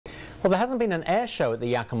Well, there hasn't been an air show at the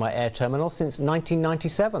Yakima Air Terminal since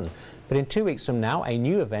 1997, but in 2 weeks from now a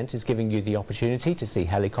new event is giving you the opportunity to see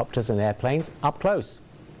helicopters and airplanes up close.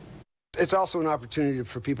 It's also an opportunity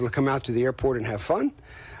for people to come out to the airport and have fun,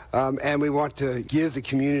 and we want to give the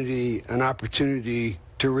community an opportunity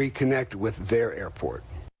to reconnect with their airport.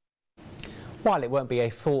 While it won't be a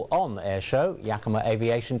full-on air show, Yakima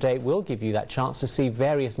Aviation Day will give you that chance to see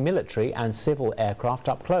various military and civil aircraft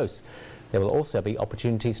up close. There will also be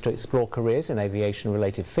opportunities to explore careers in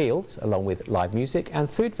aviation-related fields, along with live music and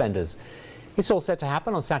food vendors. It's all set to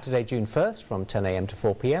happen on Saturday, June 1st from 10 a.m. to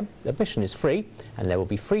 4 p.m. Admission is free, and there will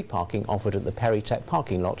be free parking offered at the Perry Tech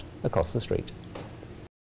parking lot across the street.